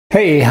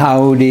Hey,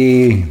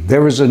 howdy.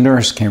 There was a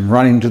nurse came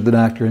running to the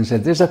doctor and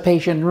said, "There's a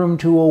patient in room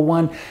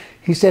 201.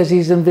 He says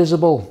he's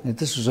invisible."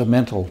 This was a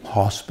mental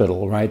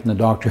hospital, right? And the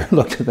doctor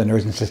looked at the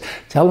nurse and says,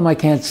 "Tell him I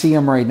can't see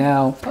him right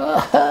now."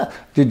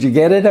 Did you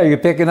get it? Are you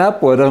picking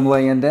up what I'm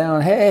laying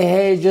down?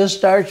 Hey, just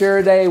start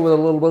your day with a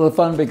little bit of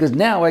fun because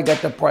now I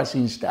got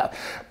depressing stuff.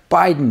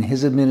 Biden,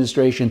 his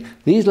administration,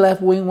 these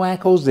left-wing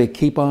wackos, they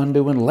keep on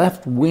doing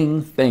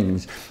left-wing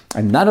things.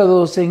 And none of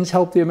those things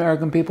help the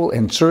American people,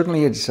 and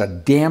certainly it's a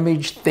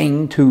damaged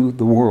thing to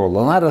the world. A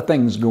lot of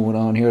things going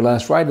on here.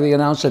 Last Friday they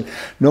announced that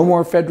no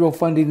more federal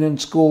funding in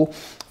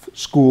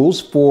schools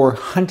for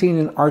hunting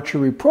and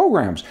archery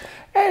programs.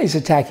 And he's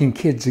attacking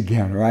kids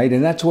again, right?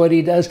 And that's what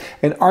he does.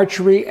 And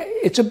archery,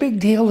 it's a big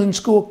deal in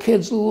school.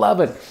 Kids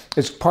love it.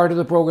 It's part of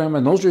the program,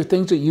 and those are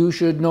things that you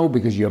should know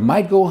because you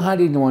might go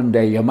hunting one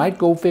day, you might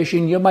go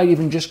fishing, you might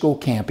even just go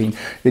camping.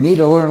 You need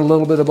to learn a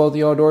little bit about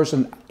the outdoors,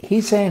 and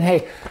he's saying,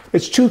 hey,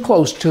 it's too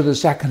close to the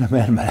Second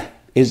Amendment.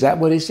 Is that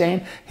what he's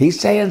saying? He's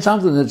saying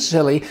something that's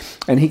silly,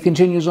 and he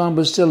continues on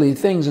with silly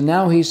things, and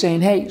now he's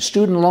saying, hey,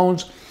 student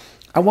loans,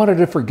 I wanted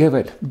to forgive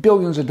it.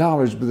 Billions of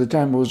dollars by the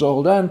time it was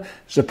all done.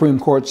 Supreme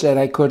Court said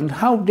I couldn't.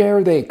 How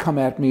dare they come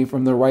at me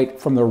from the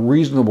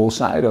reasonable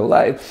side of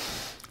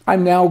life?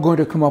 I'm now going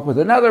to come up with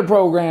another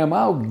program.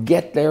 I'll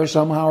get there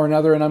somehow or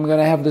another, and I'm going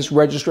to have this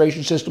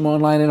registration system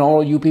online, and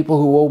all you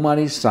people who owe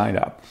money, sign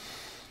up.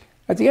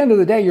 At the end of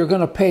the day, you're going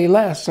to pay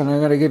less, and I'm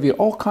going to give you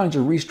all kinds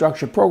of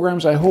restructured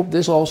programs. I hope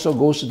this also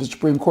goes to the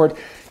Supreme Court.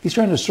 He's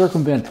trying to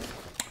circumvent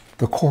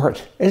the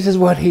court. This is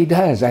what he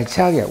does. I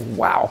tell you,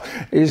 wow.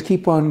 They just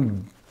keep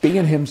on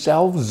being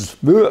themselves.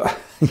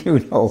 You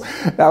know.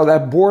 Now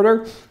that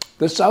border,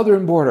 the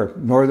southern border,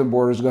 northern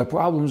border's got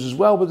problems as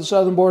well, but the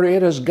southern border,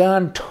 it has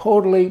gone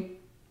totally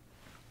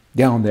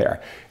down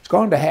there. It's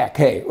gone to heck.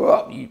 Hey,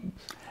 well,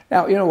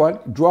 now, you know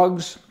what?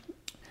 Drugs,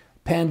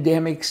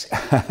 pandemics.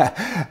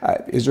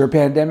 Is there a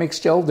pandemic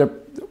still?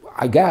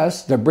 I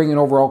guess they're bringing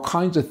over all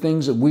kinds of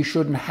things that we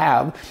shouldn't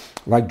have,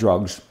 like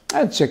drugs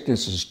and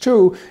sicknesses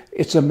too.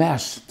 It's a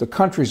mess. The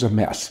country's a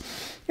mess.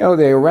 You know,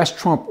 they arrest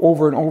Trump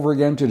over and over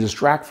again to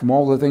distract from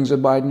all the things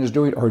that Biden is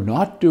doing or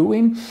not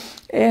doing.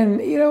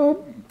 And, you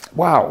know,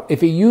 wow,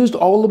 if he used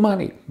all the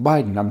money,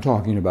 Biden I'm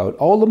talking about,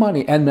 all the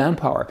money and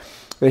manpower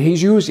that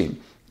he's using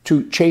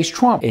to chase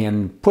Trump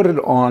and put it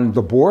on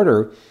the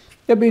border,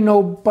 there'd be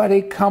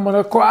nobody coming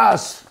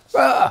across.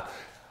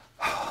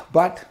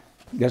 But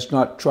let's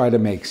not try to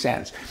make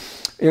sense.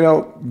 You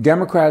know,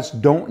 Democrats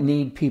don't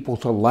need people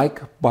to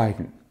like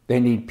Biden. They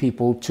need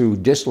people to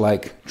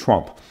dislike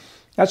Trump.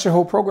 That's their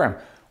whole program.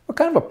 What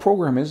kind of a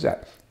program is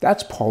that?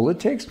 That's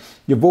politics.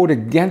 You vote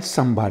against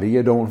somebody,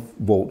 you don't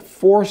vote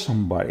for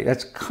somebody.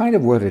 That's kind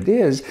of what it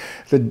is.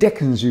 The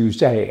Dickens, you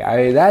say.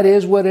 That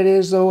is what it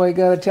is, though. I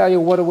got to tell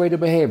you, what a way to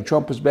behave.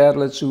 Trump is bad.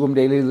 Let's sue him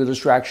daily. The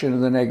distraction of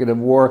the negative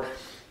war.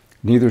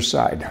 Neither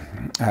side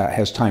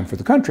has time for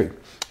the country.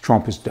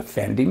 Trump is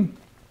defending,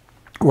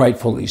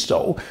 rightfully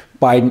so.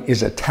 Biden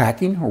is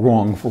attacking,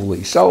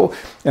 wrongfully so.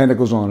 And it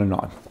goes on and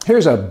on.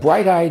 Here's a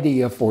bright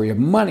idea for you.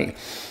 Money.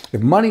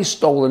 If money's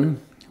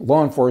stolen,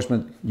 law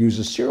enforcement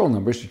uses serial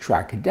numbers to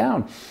track it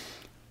down.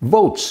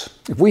 Votes.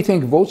 If we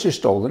think votes are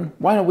stolen,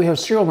 why don't we have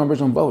serial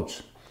numbers on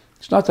votes?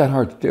 It's not that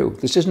hard to do.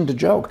 This isn't a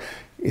joke.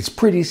 It's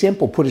pretty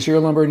simple. Put a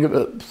serial number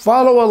and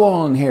follow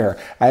along here.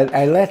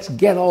 And let's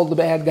get all the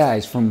bad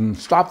guys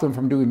stop them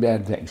from doing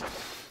bad things.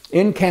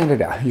 In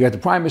Canada, you got the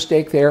prime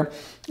mistake there,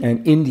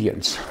 and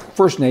Indians,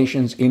 First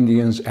Nations,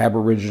 Indians,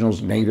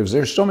 Aboriginals, Natives.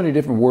 There's so many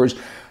different words.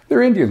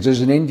 They're Indians. There's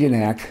an Indian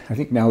Act. I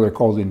think now they're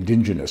called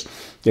Indigenous.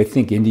 They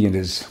think Indian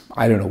is,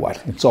 I don't know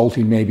what,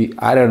 insulting maybe.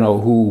 I don't know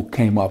who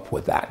came up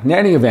with that. In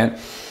any event,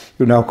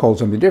 they're now called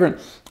something different.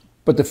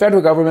 But the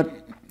federal government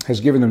has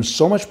given them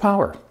so much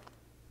power.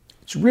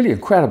 It's really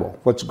incredible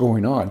what's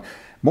going on.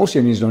 Most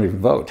Indians don't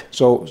even vote.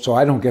 So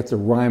I don't get the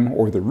rhyme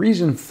or the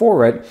reason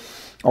for it.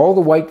 All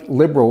the white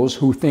liberals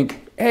who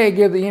think, hey,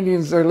 give the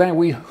Indians their land,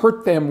 we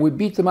hurt them, we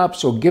beat them up,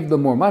 so give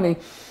them more money.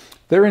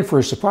 They're in for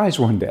a surprise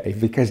one day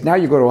because now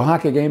you go to a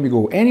hockey game, you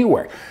go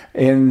anywhere.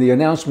 And the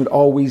announcement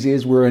always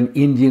is we're in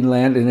Indian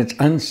land and it's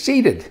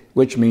unceded,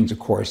 which means, of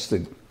course,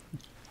 that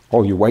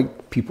all you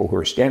white people who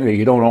are standing there,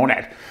 you don't own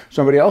it.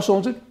 Somebody else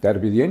owns it,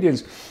 that'd be the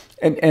Indians.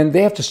 And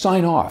they have to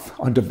sign off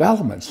on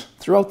developments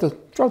throughout the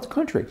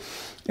country.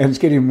 And it's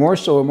getting more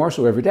so and more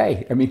so every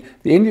day. I mean,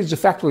 the Indians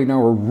effectively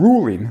now are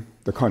ruling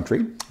the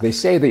country. They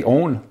say they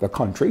own the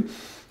country. And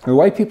the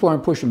white people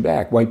aren't pushing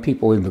back. White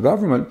people in the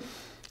government,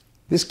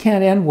 this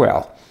can't end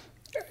well.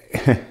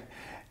 They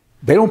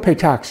don't pay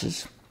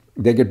taxes.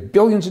 They get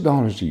billions of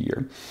dollars a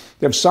year.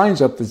 They have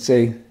signs up that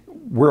say,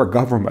 we're a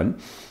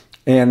government.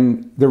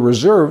 And the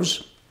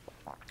reserves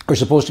are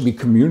supposed to be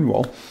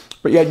communal.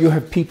 But yet you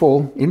have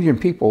people, Indian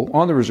people,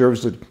 on the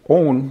reserves that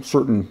own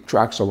certain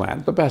tracts of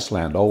land, the best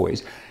land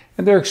always.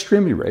 And they're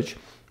extremely rich.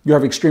 You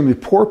have extremely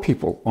poor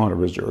people on a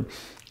reserve.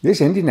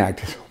 This Indian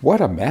Act,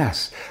 what a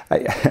mess.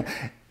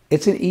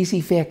 It's an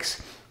easy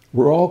fix.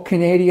 We're all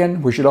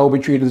Canadian. We should all be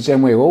treated the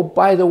same way. Oh,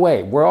 by the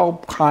way, we're all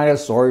kind of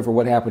sorry for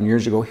what happened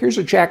years ago. Here's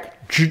a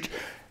check.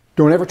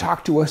 Don't ever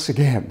talk to us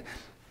again.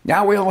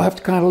 Now we all have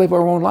to kind of live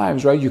our own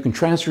lives, right? You can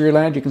transfer your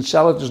land, you can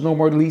sell it, there's no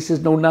more leases,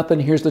 no nothing,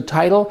 here's the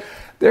title.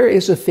 There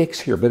is a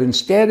fix here, but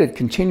instead it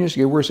continues to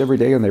get worse every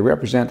day, and they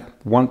represent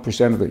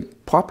 1% of the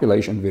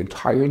population of the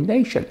entire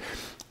nation,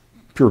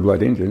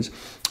 pure-blood Indians.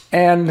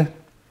 And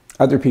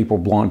other people,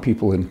 blonde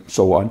people and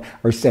so on,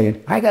 are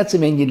saying, I got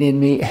some Indian in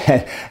me,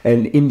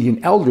 and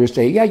Indian elders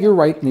say, yeah, you're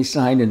right, and they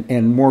sign,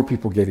 and more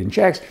people get in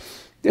checks.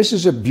 This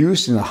is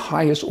abuse in the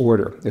highest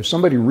order. If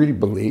somebody really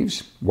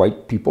believes,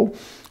 white people,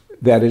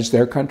 that is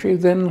their country,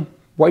 then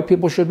white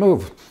people should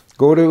move.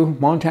 Go to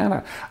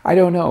Montana. I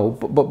don't know,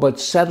 but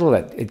settle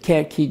it. It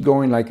can't keep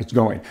going like it's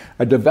going.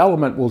 A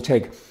development will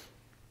take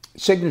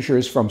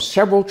signatures from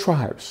several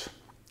tribes,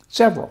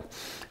 several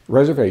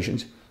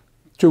reservations,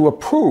 to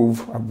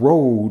approve a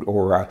road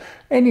or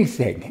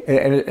anything.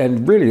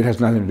 And really it has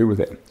nothing to do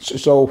with it.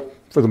 So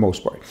for the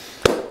most part.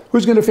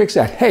 Who's going to fix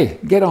that? Hey,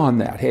 get on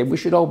that. Hey, we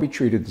should all be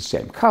treated the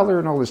same color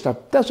and all this stuff.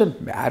 Doesn't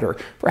matter.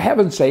 For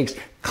heaven's sakes,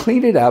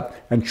 clean it up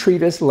and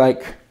treat us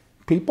like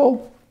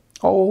people.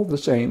 All the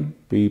same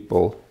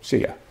people. See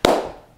ya.